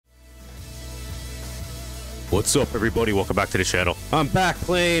What's up, everybody? Welcome back to the channel. I'm back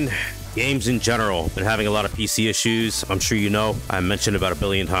playing games in general. Been having a lot of PC issues. I'm sure you know. I mentioned about a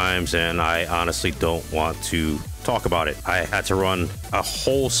billion times, and I honestly don't want to talk about it. I had to run a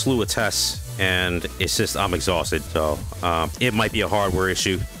whole slew of tests, and it's just, I'm exhausted. So it might be a hardware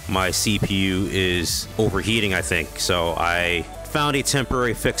issue. My CPU is overheating, I think. So I found a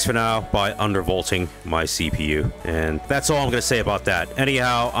temporary fix for now by undervolting my CPU, and that's all I'm gonna say about that.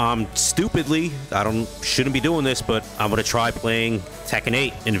 Anyhow, stupidly, shouldn't be doing this, but I'm gonna try playing Tekken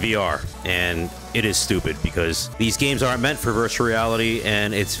 8 in VR, and it is stupid because these games aren't meant for virtual reality,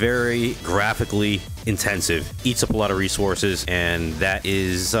 and it's very graphically intensive, eats up a lot of resources, and that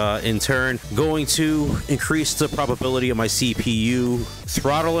is in turn going to increase the probability of my CPU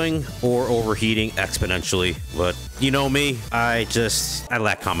throttling or overheating exponentially. But you know me, I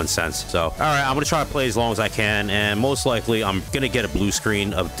lack common sense. So all right, I'm gonna try to play as long as I can, and most likely I'm gonna get a blue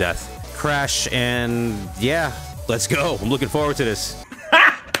screen of death crash, and yeah, let's go. I'm looking forward to this.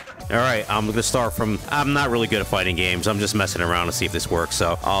 All right, I'm gonna start from, I'm not really good at fighting games. I'm just messing around to see if this works.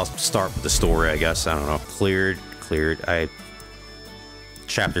 So I'll start with the story, I guess. I don't know. Cleared.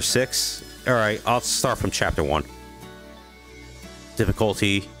 Chapter 6. All right, I'll start from chapter 1.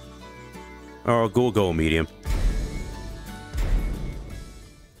 Difficulty. Oh, go medium.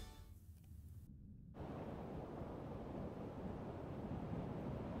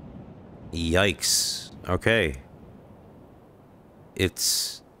 Yikes. Okay.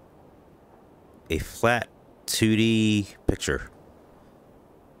 It's a flat 2D picture.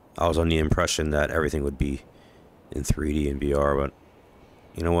 I was on the impression that everything would be in 3D and VR, but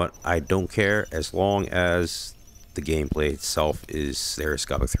you know what? I don't care as long as the gameplay itself is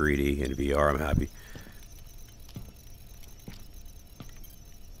stereoscopic 3D and VR. I'm happy.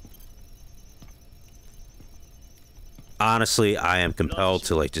 Honestly, I am compelled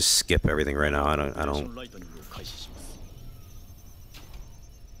to like just skip everything right now. I don't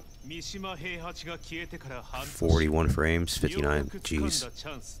 41 frames, 59. Jeez.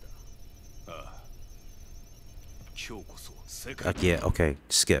 Yeah, okay,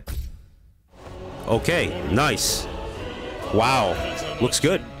 skip. Okay, nice. Wow, looks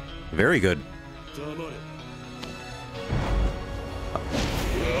good. Very good.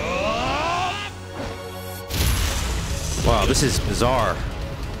 Wow, this is bizarre.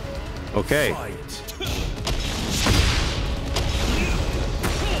 Okay.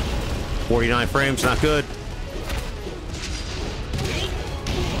 49 frames, not good.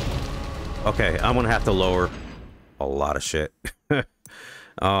 Okay, I'm gonna have to lower a lot of shit.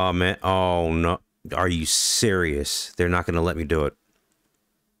 Oh man, oh no. Are you serious? They're not gonna let me do it.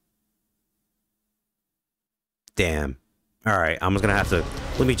 Damn. Alright, I'm just gonna have to,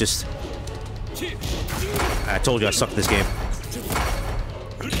 let me just, I told you I suck at this game.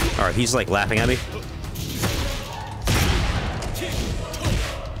 Alright, he's like laughing at me.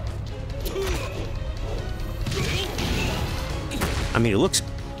 I mean, it looks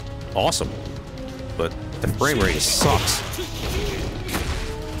awesome, but the frame rate sucks.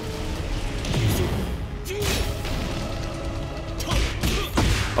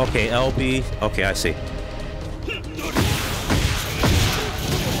 Okay, LB. Okay, I see.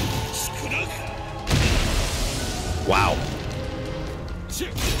 Wow.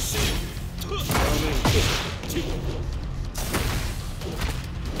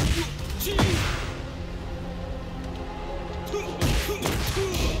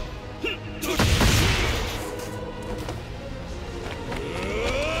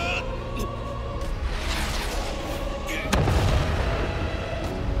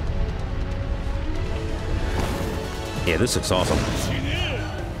 Yeah, this looks awesome.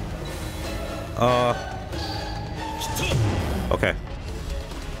 Okay.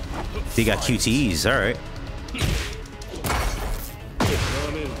 They got QTEs, alright.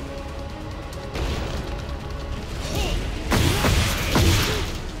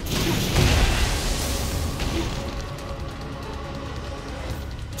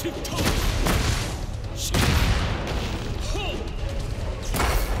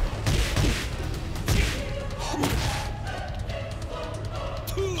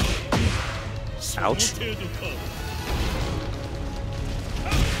 Ouch.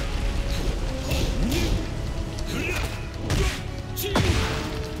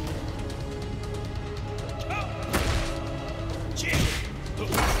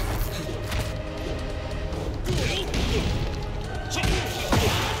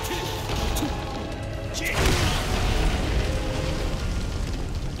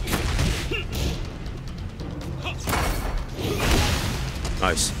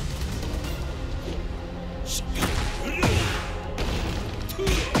 Nice.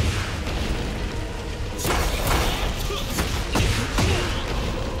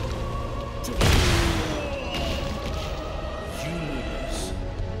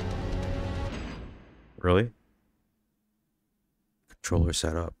 Controller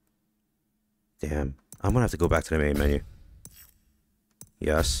setup. Damn. I'm gonna have to go back to the main menu.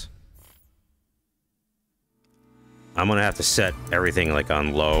 Yes. I'm gonna have to set everything like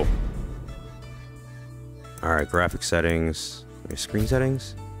on low. Alright, graphic settings. Screen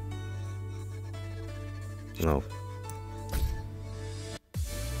settings? No.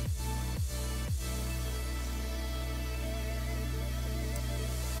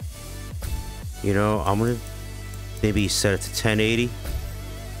 You know, I'm gonna maybe set it to 1080.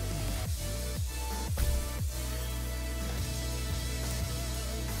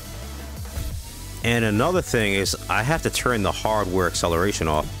 And another thing is I have to turn the hardware acceleration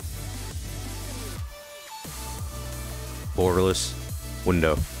off. Borderless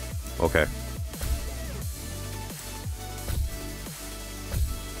window. Okay.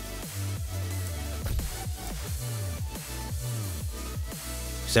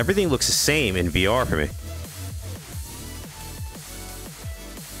 So everything looks the same in VR for me.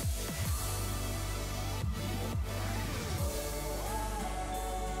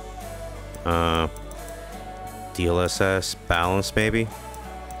 DLSS balance maybe.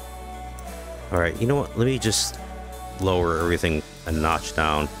 All right, you know what? Let me just lower everything a notch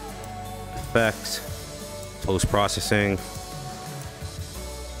down. Effect, post processing.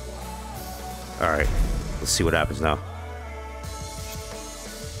 All right, let's see what happens now.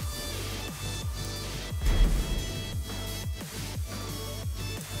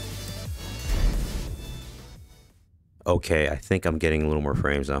 Okay, I think I'm getting a little more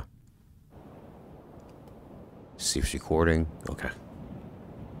frames now. See if it's recording. Okay.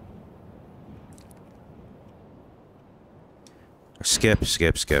 Skip.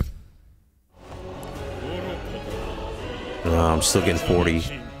 No, I'm still getting 40.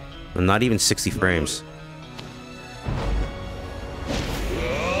 I'm not even 60 frames.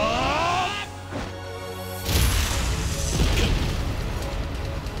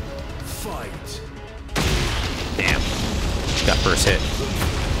 Fight. Damn. Got first hit.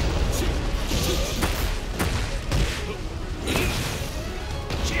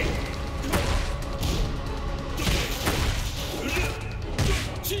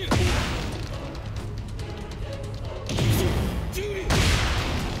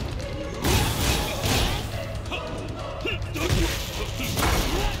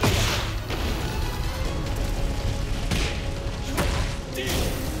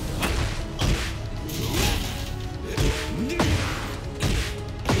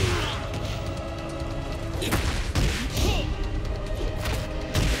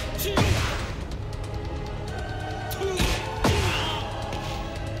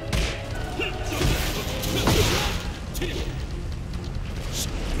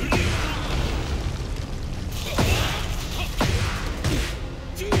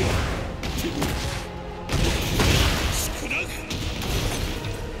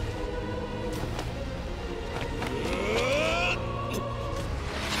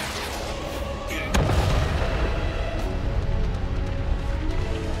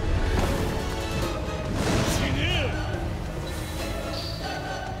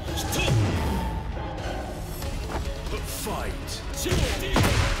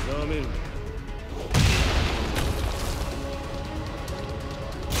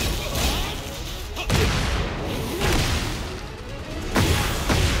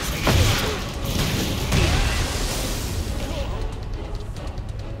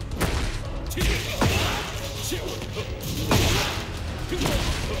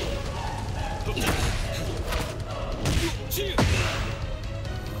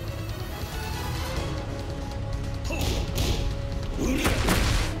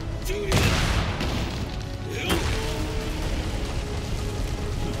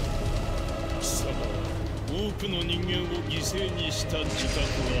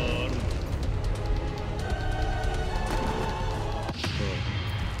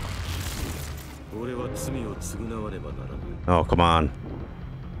 Oh, come on.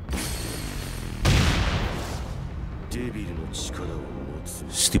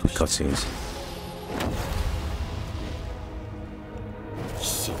 Stupid cutscenes.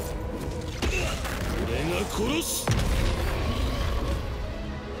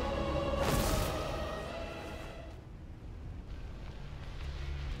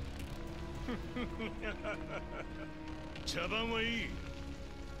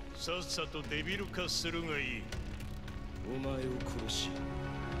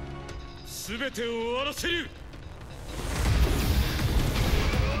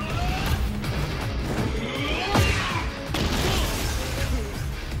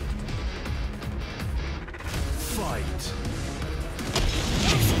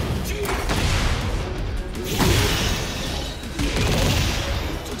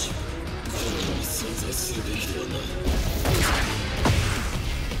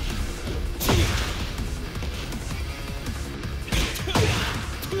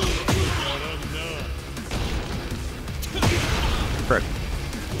 Frick.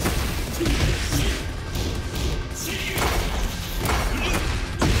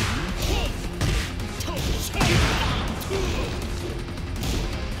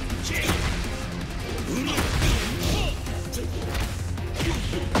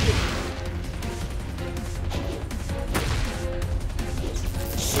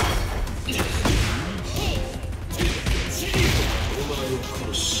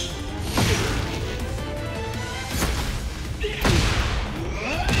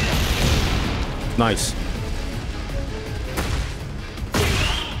 Nice.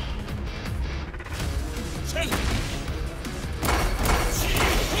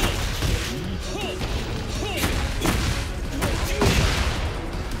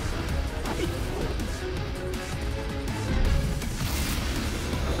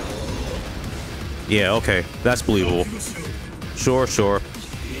 Yeah, okay. That's believable. Sure, sure.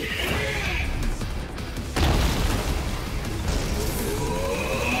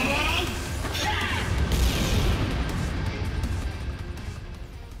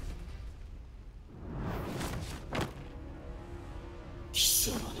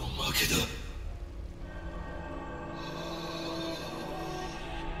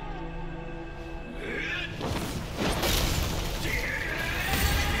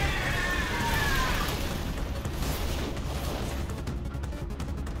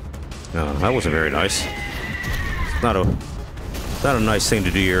 No, that wasn't very nice. It's not a nice thing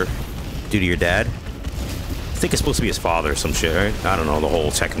to do to your dad. I think it's supposed to be his father or some shit, right? I don't know the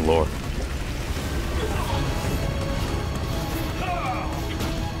whole Tekken lore.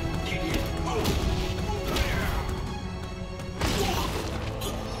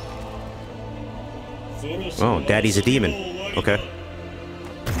 Oh, daddy's a demon. Okay.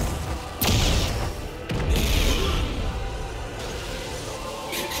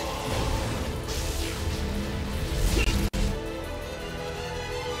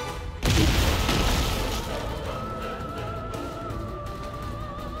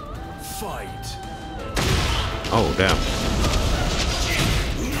 Fight. Oh, damn.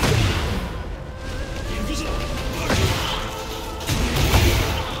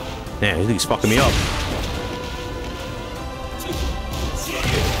 Man, he's fucking me up.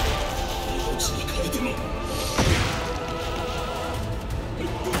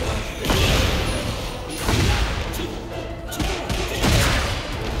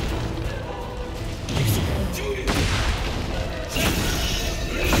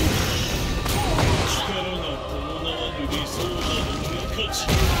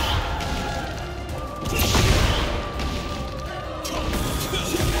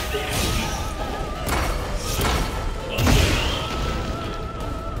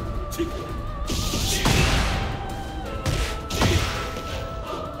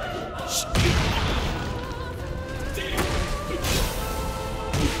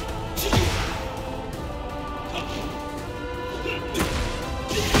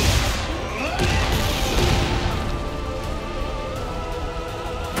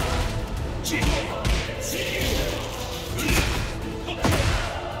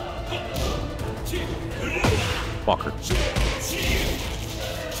 Fucker.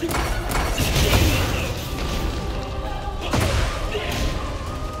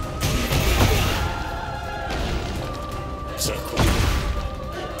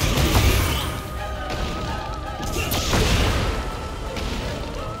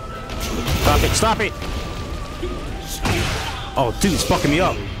 Stop it, stop it! Oh, dude, it's fucking me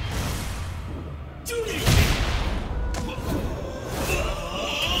up.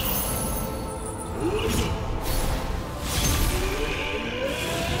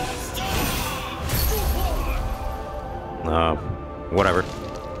 Whatever.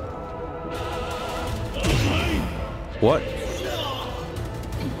 What?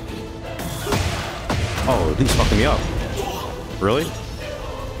 Oh, he's fucking me up. Really?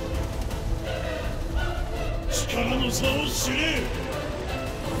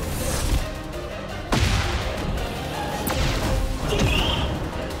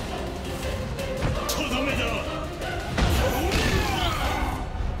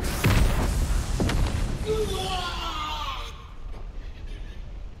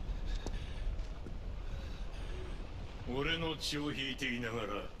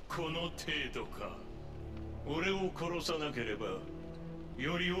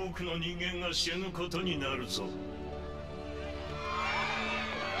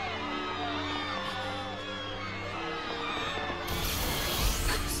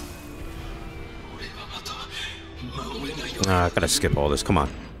 I gotta skip all this. Come on.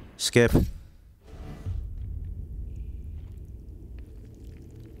 Skip.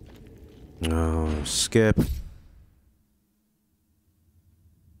 No, skip. If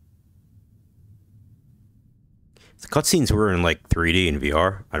the cutscenes were in like 3D and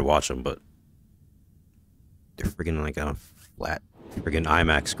VR, I'd watch them, but they're freaking like on a flat freaking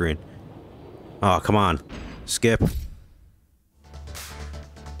IMAX screen. Oh, come on. Skip.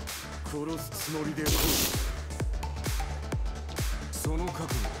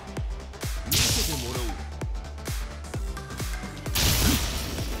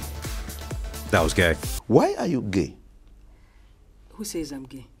 That was gay. Why are you gay? Who says I'm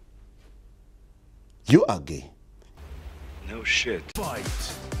gay? You are gay. No shit. Fight.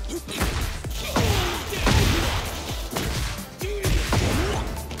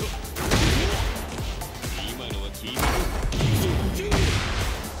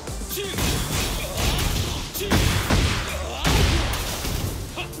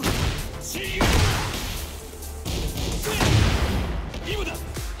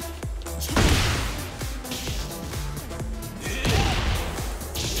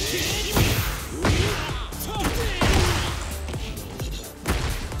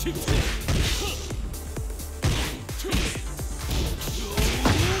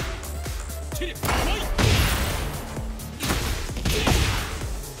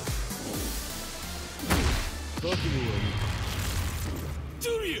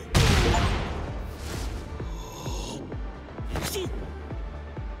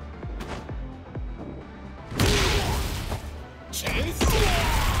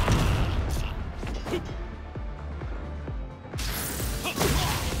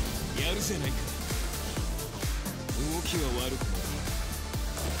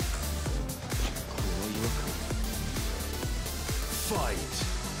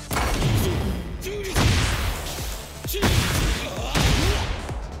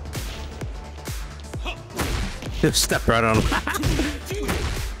 Just stepped right on him.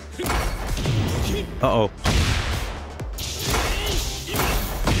 Uh-oh.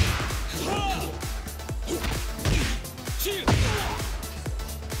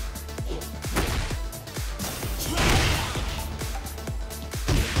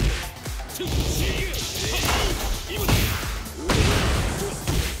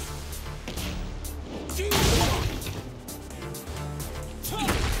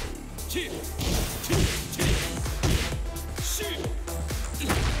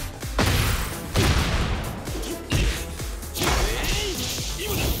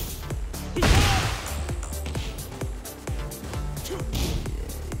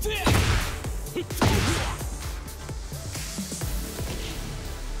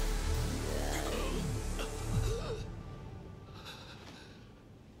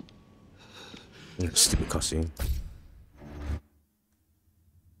 Stupid cutscene.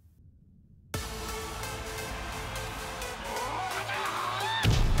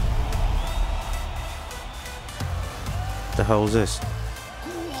 What the hell is this?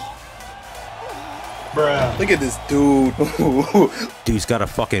 Bruh. Look at this dude. Dude's got a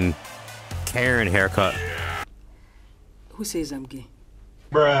fucking Karen haircut. Who says I'm gay?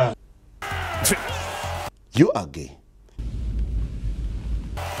 Bruh. You are gay.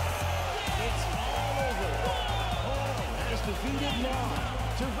 Defeated now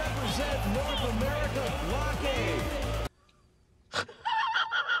to represent North America blockade.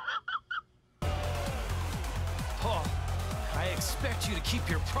 Paul, I expect you to keep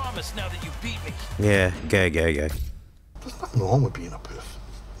your promise now that you beat me. Yeah, gay. There's nothing wrong with being a piff.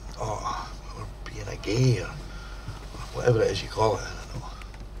 Or being a gay, or whatever that is you call it. I don't know.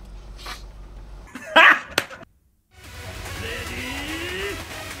 Ready?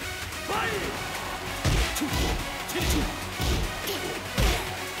 Fight!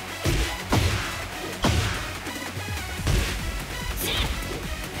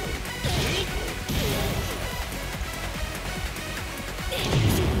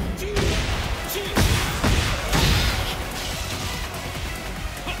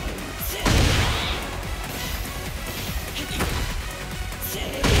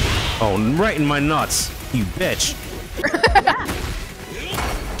 Oh, right in my nuts, you bitch.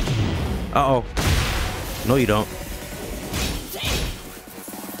 Uh-oh. No, you don't.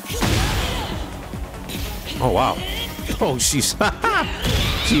 Oh, wow. Oh, she's...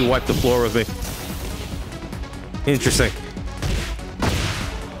 She wiped the floor with me. Interesting.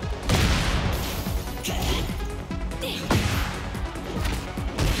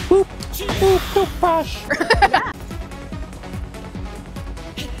 Boop. Boop, boop, bosh.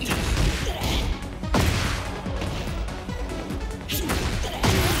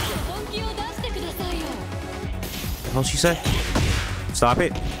 hell she say? Stop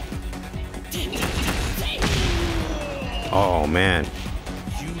it. Oh, man.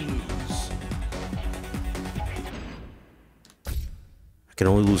 I can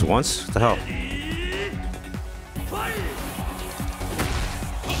only lose once? What the hell?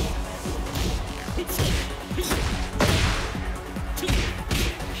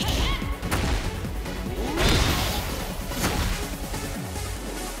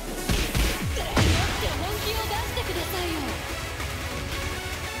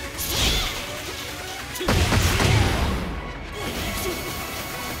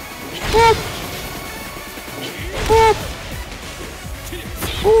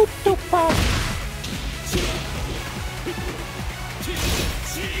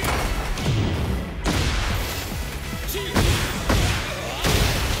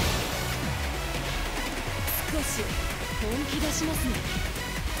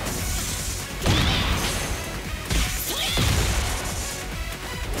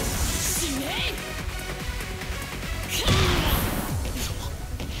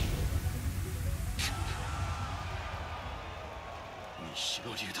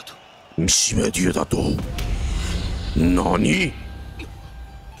 NANI?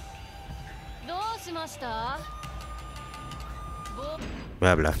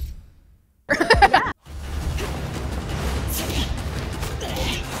 Blah blah.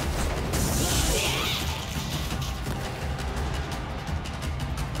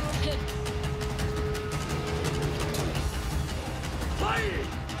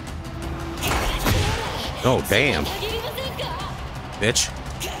 Oh damn. Bitch.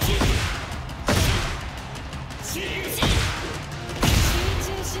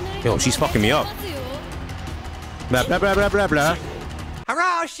 Yo, she's fucking me up. Blah blah blah blah blah blah.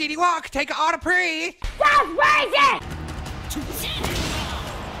 Hurrah, Shitty Walk, take an auto pre. That's crazy!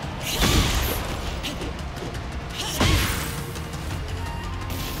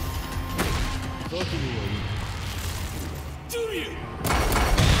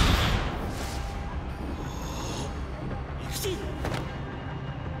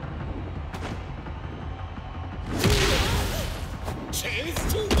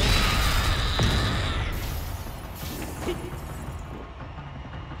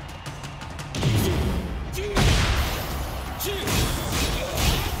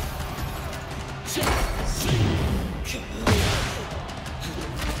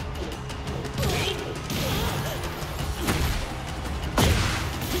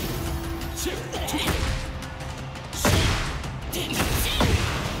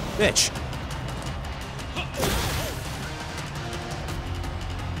 Bitch.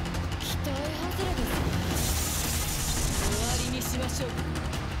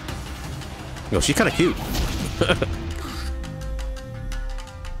 Yo, she's kind of cute.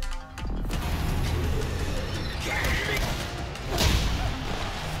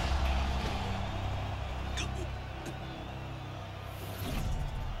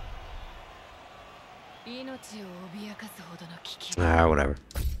 Ah, whatever.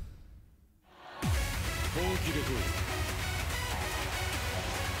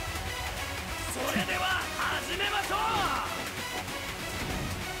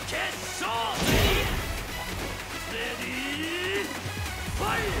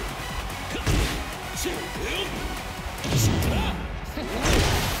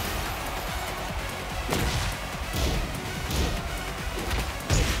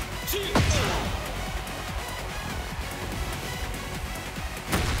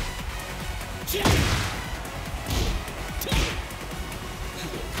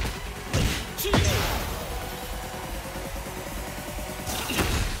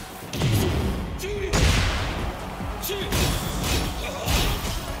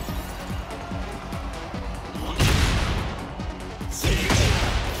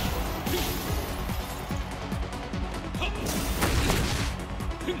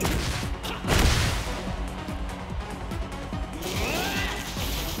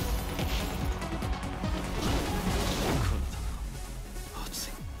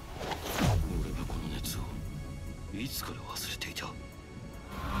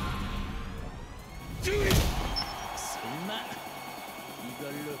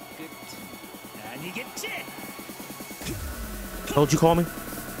 How'd you call me?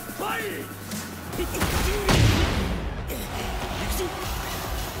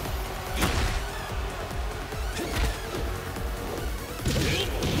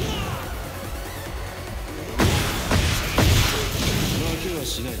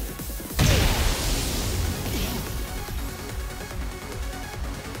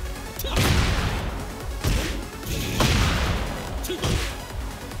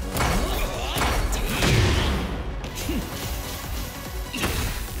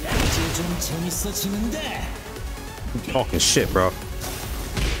 Talking shit, bro.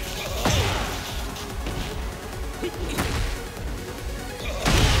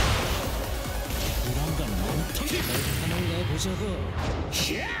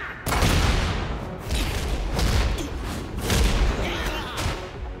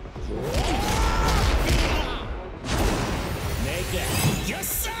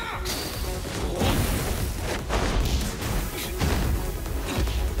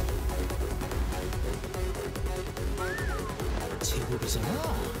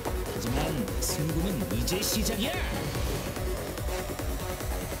 하지만 승부는 이제 시작이야.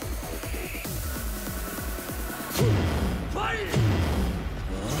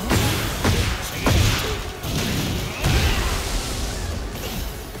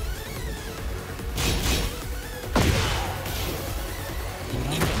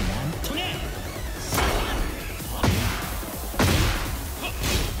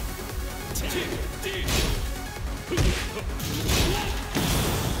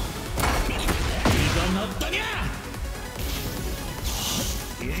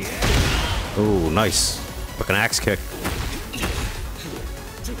 Oh, nice. Fucking axe kick.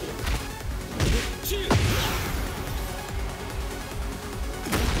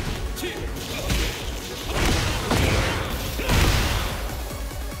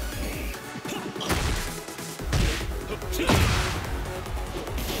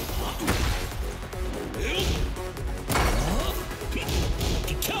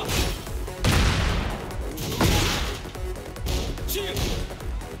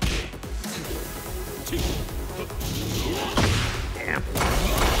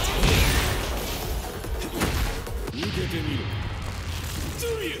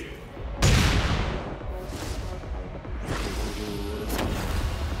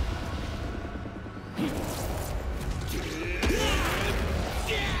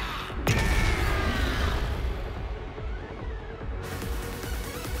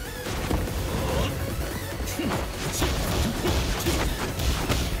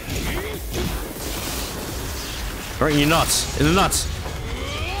 Right in your nuts. In the nuts.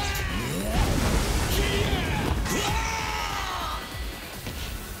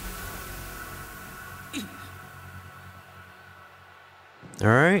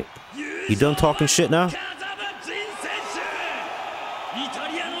 Alright. You done talking shit now?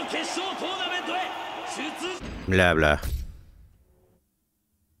 Blah blah.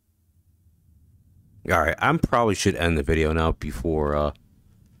 Alright, I probably should end the video now before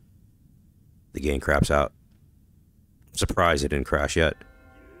the game craps out. I'm surprised it didn't crash yet.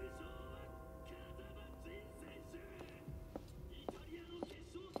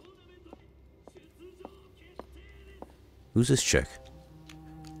 Who's this chick?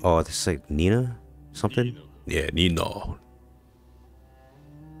 Oh, this is like Nina? Something? Yeah, Nina.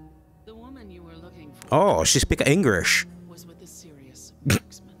 The woman you were looking for. Oh, she speaks English. Was with a serious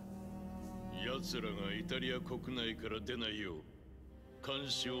marksman.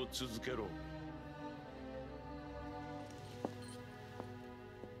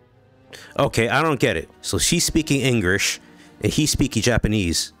 Okay, I don't get it. So she's speaking English, and he's speaking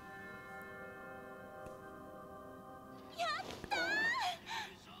Japanese.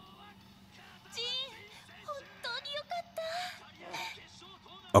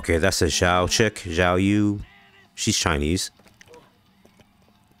 Okay, that's a Zhao chick. Zhao Yu. She's Chinese.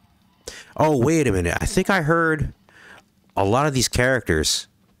 Oh, wait a minute. I think I heard a lot of these characters,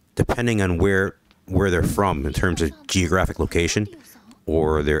 depending on where they're from in terms of geographic location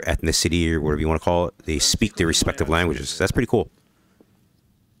or their ethnicity or whatever you want to call it, they speak their respective languages. That's pretty cool.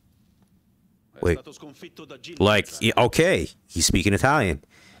 Wait. Like, okay, he's speaking Italian.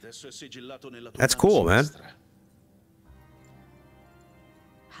 That's cool, man.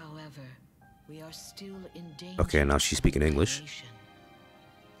 We are still in danger. Okay, now she's speaking English.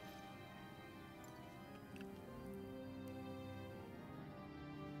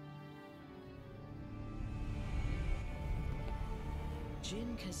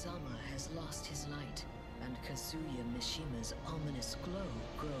 Jin Kazama has lost his light, and Kazuya Mishima's ominous glow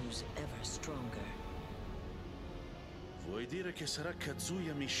grows ever stronger. Vuoi dire che sarà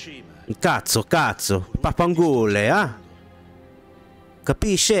Kazuya Mishima? Cazzo, papangule, ah?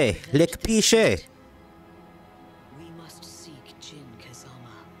 Capisce? Le capisce? We must seek Jin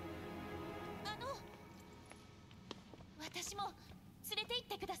Kazama. 私も連れて行っ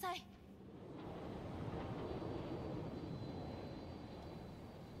てください。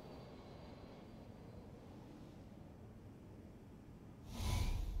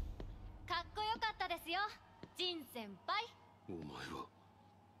かっこよかったですよ、ジン先輩。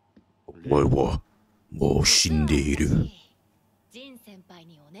お前はもう死んでいる。ジン先輩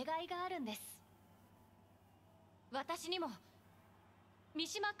にお願いがあるんです。私にも三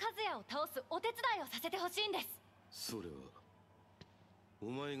島和也を倒すお手伝いをさせてほしいんです。それはお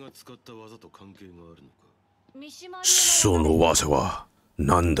前が使った技と関係があるのか。三島その技は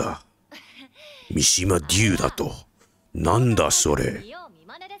なんだ。三島龍だと。なんだそれ。見よう見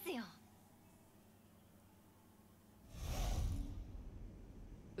まねですよ。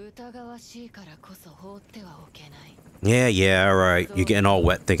疑わしいからこそ放ってはおけない。Yeah, yeah, alright. You're getting all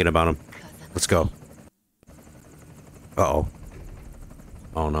wet thinking about him. Let's go. Uh-oh.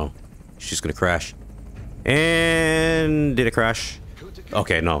 Oh no. She's gonna crash. And did it crash?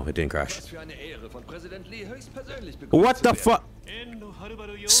 Okay, no, it didn't crash. What the fuck?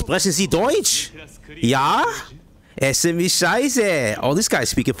 Sprechen Sie Deutsch? Ja? Es ist wie Scheiße. Oh, this guy's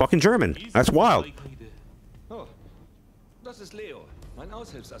speaking fucking German. That's wild. Oh, das ist Leo, mein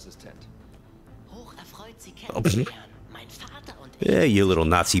Aushilfsassistent. Hocherfreut, Sie kennenzulernen. Mein Vater und ich. Yeah, you little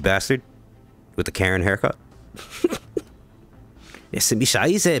Nazi bastard. With the Karen haircut. Es ist wie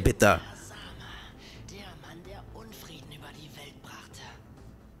Scheiße, bitte. Der Mann, der Unfrieden über die Welt brachte.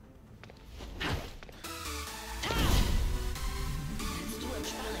 Willst du im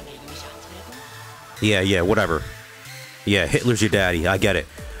Sparring gegen mich antreten? Yeah, yeah, whatever. Yeah, Hitler's your daddy. I get it.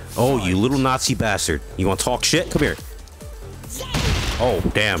 Oh, you little Nazi bastard. You want to talk shit? Come here. Oh,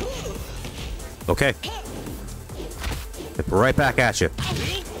 damn. Okay. Right back at you.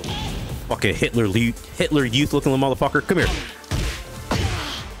 Fucking Hitler youth looking little motherfucker. Come here.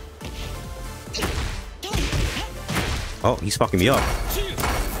 Oh, he's fucking me up.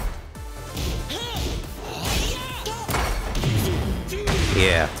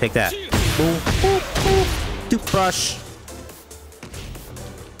 Yeah, take that. Boom, boom, boom. Toothbrush.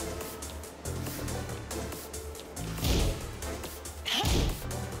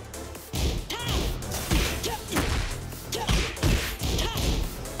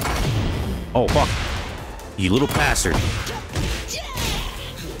 Oh, fuck. You little bastard.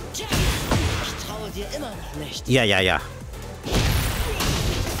 Yeah, yeah, yeah.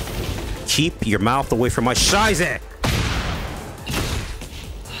 Keep your mouth away from my Scheiße.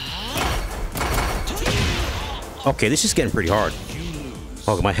 Okay, this is getting pretty hard.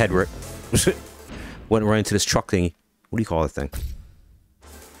 Oh, my head went right into this truck thingy. What do you call that thing?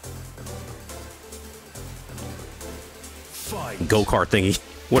 Go-kart thingy.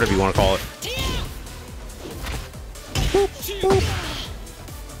 Whatever you want to call it. Boop, boop.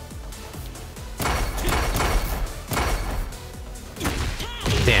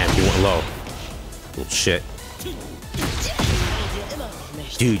 Damn, you went low. Little shit.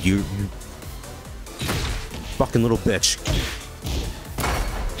 Dude, you fucking little bitch.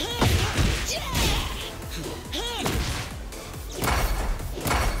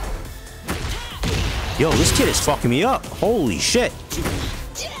 Yo, this kid is fucking me up. Holy shit.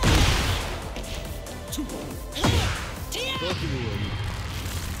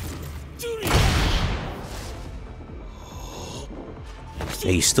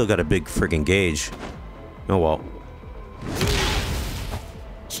 Hey, you still got a big friggin' gauge. Oh well.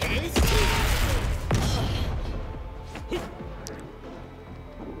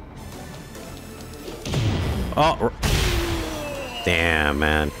 Oh, damn,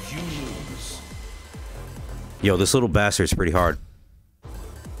 man. Yo, this little bastard's pretty hard.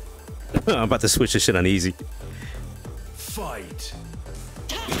 I'm about to switch this shit on easy. Fight.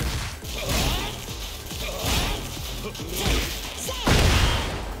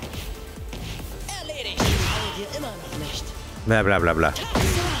 Blah, blah, blah, blah.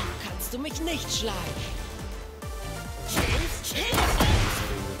 Kannst du mich nicht schlagen?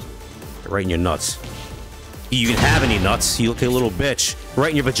 Right in your nuts. You even have any nuts? You look like a little bitch.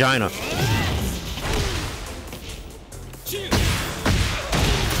 Right in your vagina.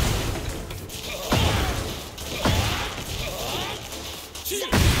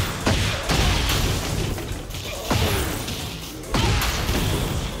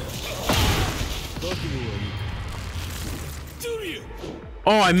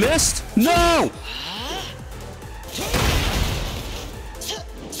 Oh, I missed? No!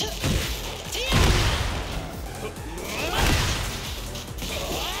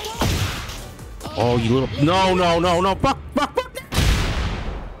 Oh, you little... No, no, no, no. Fuck, fuck, fuck.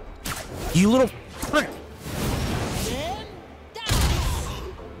 You little... Frick.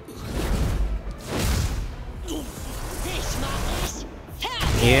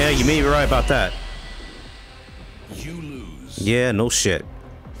 Yeah, you may be right about that. You lose. Yeah, no shit.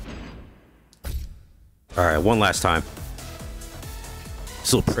 Alright, one last time.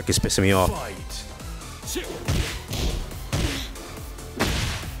 This little prick is pissing me off. Fight.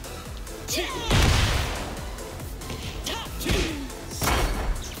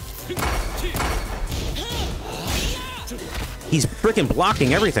 He's freaking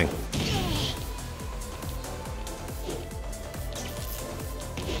blocking everything.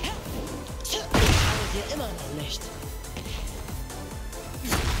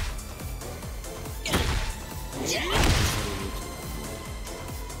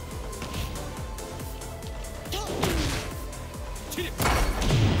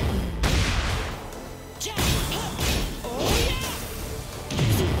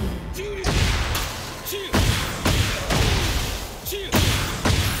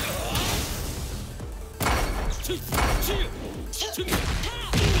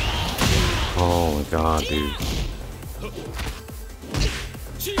 Oh my god, dude.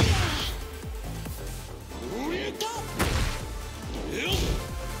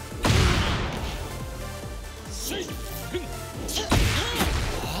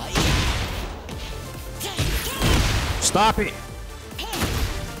 Stop it!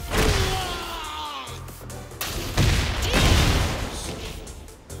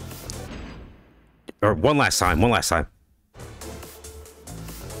 Or one last time.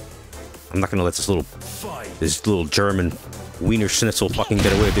 I'm not gonna let this little German wiener schnitzel fucking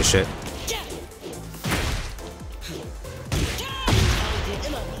get away with this shit.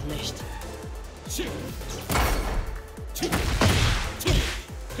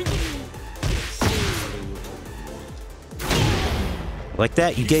 Like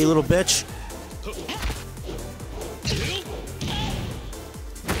that, you gay little bitch?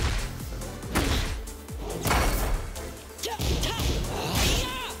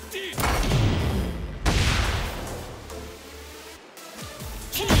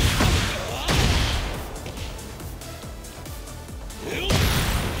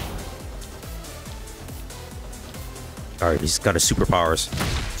 Alright, he's got his superpowers.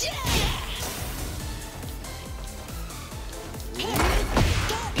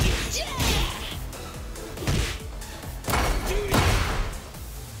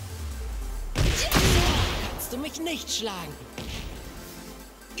 Kannst du mich nicht schlagen?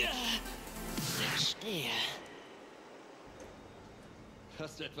 Verstehe.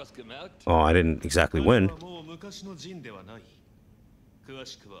 Hast du etwas gemerkt? Oh, I didn't exactly win.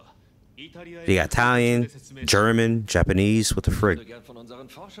 You got Italian, German, Japanese, what the frig? Ich würde gern von unseren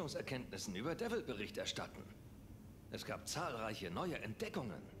Forschungserkenntnissen über Devil Bericht erstatten. Es gab zahlreiche neue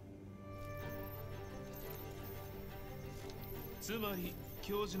Entdeckungen. つまり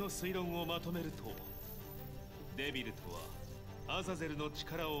教授の推論をまとめると、デビルとはアザゼルの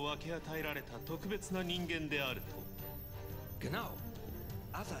力を分け与えられた特別な人間であると。Genau.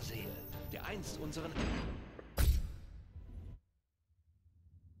 Azazel, der einst unseren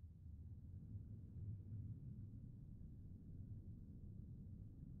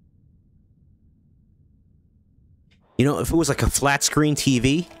You know, if it was like a flat screen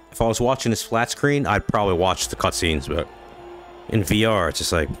TV, if I was watching this flat screen, I'd probably watch the cutscenes, but in VR, it's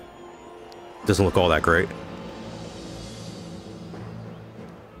just like, doesn't look all that great.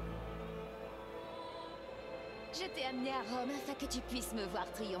 Je t'ai amené à Rome afin que tu puisses me voir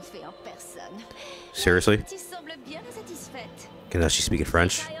triompher en personne. Seriously? Tu sembles bien insatisfaite. Can she speak in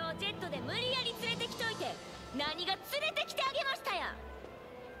French?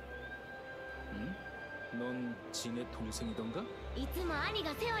 넌 진의 동생이던가? いつも兄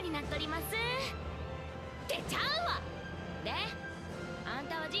が世話になっております。ってちゃうわ。で、あん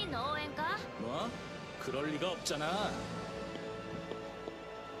たはジンの応援か？ 뭐? 그럴 리가 없잖아.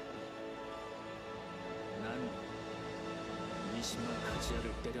 난 미시마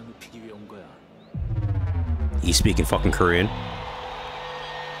카지아를 때려눕히기 위해 온 거야. He's speaking fucking Korean.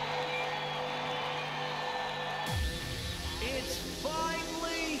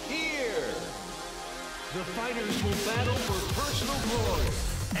 The fighters will battle for personal glory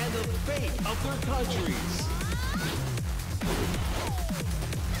and the fate of their countries.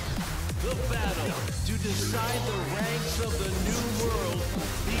 The battle to decide the ranks of the new world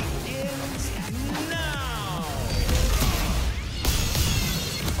begins now.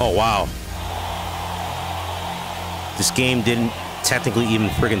 Oh, wow. This game didn't technically even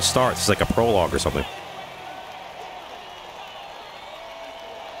friggin' start. It's like a prologue or something.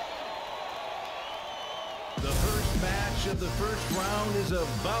 The first round is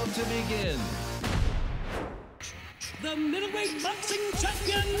about to begin. The middleweight boxing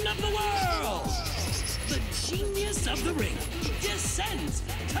champion of the world, the genius of the ring, descends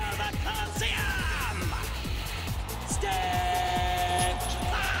to the Coliseum. Step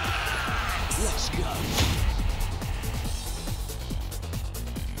back. Let's go.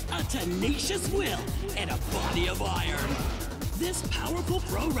 A tenacious will and a body of iron. This powerful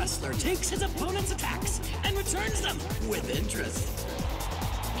pro wrestler takes his opponent's attacks and returns them with interest.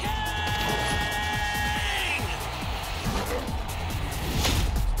 King!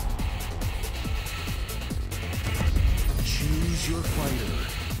 Choose your fighter.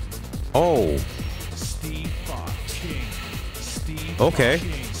 Oh. Steve Fox. King. Steve Okay.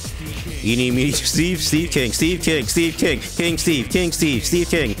 King. Steve King. Eeny, meeny, Steve King, Steve King, Steve King, King Steve, Steve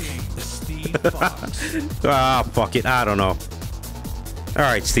King. Ah, fuck it. I don't know. All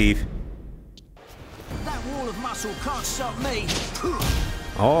right, Steve. That wall of muscle can't stop me.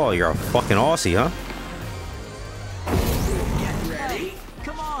 Oh, you're a fucking Aussie, huh? Get ready.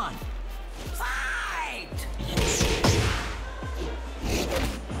 Come on. Fight!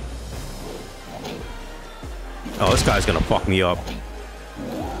 Oh, this guy's gonna fuck me up.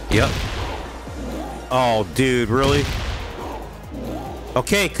 Yep. Oh, dude, really?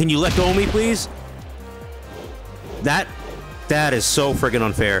 Okay, can you let go of me, please? That is so friggin'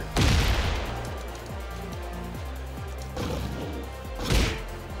 unfair.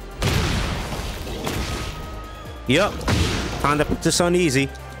 Yep. Time to put this on easy.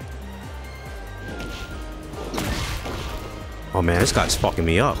 Oh man, this guy's fucking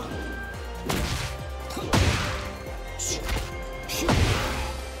me up.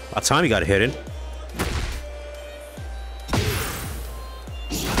 About time he got hit in. Now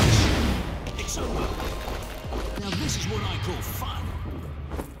this is what I call fun.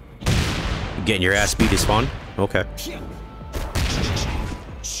 Getting your ass beat is fun? Okay. That's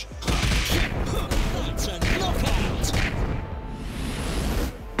a knockout.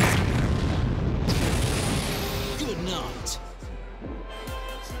 Good night.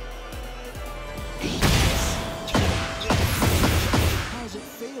 How does it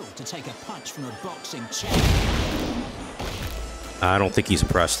feel to take a punch from a boxing champ? I don't think he's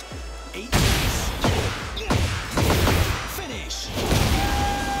impressed. Finish.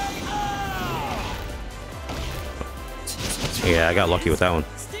 Yeah, I got lucky with that one.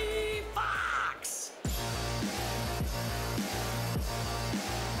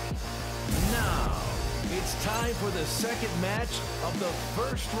 Now, it's time for the second match of the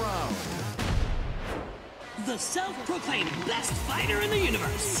first round. The self-proclaimed best fighter in the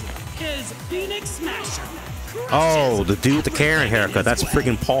universe is Phoenix Smasher. Oh, the dude with the Karen haircut. That's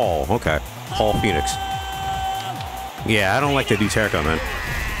freaking Paul. Okay. Paul Phoenix. Yeah, I don't like the dude's haircut, man.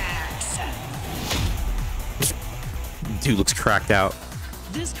 Dude looks cracked out.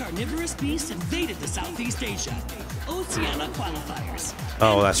 This carnivorous beast invaded the Southeast Asia Oceania qualifiers.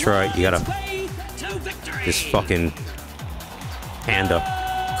 Oh, that's right. You gotta... Way to victory. This fucking... Panda.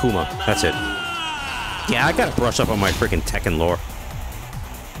 Kuma. That's it. Yeah, I gotta brush up on my freaking Tekken lore.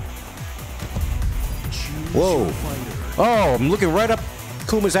 Whoa. Oh, I'm looking right up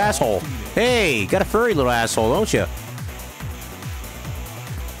Kuma's asshole. Hey, got a furry little asshole, don't you?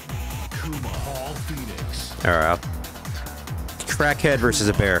 Alright. Crackhead versus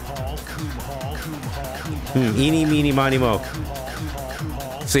a bear. Eeny, meeny, miny, mo.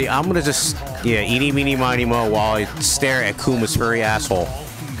 See, I'm gonna just... Yeah, eeny, meeny, miny, mo while I stare at Kuma's furry asshole.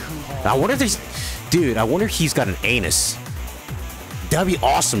 I wonder if there's... Dude, I wonder if he's got an anus. That'd be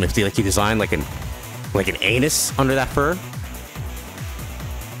awesome if they like he designed like an anus under that fur.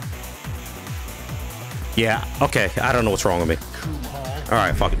 Yeah, okay. I don't know what's wrong with me.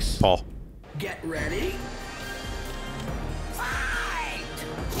 Alright, fuck it. Paul. Get ready.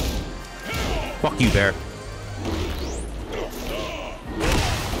 Fuck you, bear.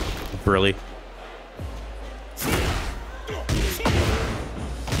 Really?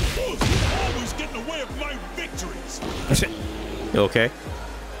 Always get in the way of my victories. You okay?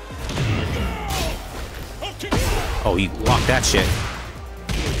 Oh, he blocked that shit.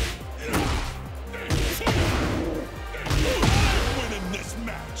 Winning this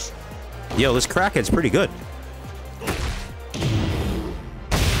match. Yo, this crackhead's pretty good.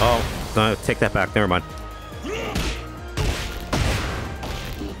 Oh, no, take that back. Never mind.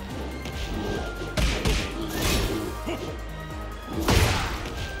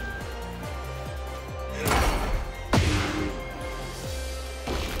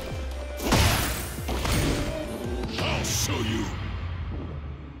 I'll show you.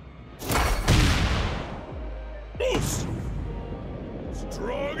 Boost.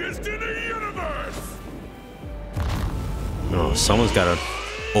 Strongest in the universe. Oh, someone's got an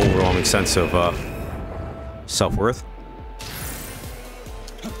overwhelming sense of self-worth.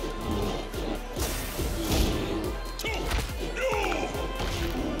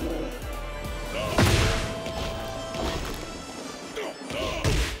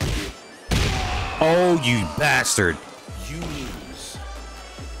 Oh, you bastard. You lose.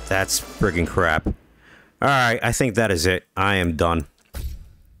 That's friggin' crap. Alright, I think that is it. I am done.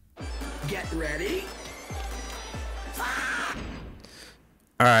 Get ready.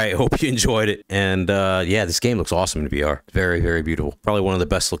 All right, hope you enjoyed it. And yeah, this game looks awesome in VR. Very, very beautiful. Probably one of the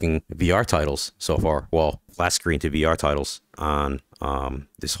best looking VR titles so far. Well, flat screen to VR titles on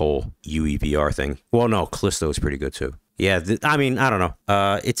this whole UEVR thing. Well, no, Callisto is pretty good too. Yeah, I mean, I don't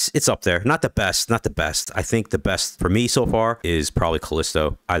know. It's up there. Not the best. Not the best. I think the best for me so far is probably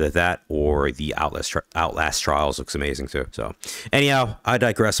Callisto. Either that or the Outlast Trials looks amazing too. So anyhow, I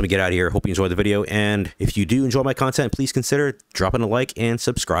digress. Let me get out of here. Hope you enjoyed the video. And if you do enjoy my content, please consider dropping a like and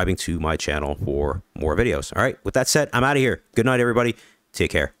subscribing to my channel for more videos. All right. With that said, I'm out of here. Good night, everybody.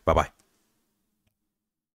 Take care. Bye-bye.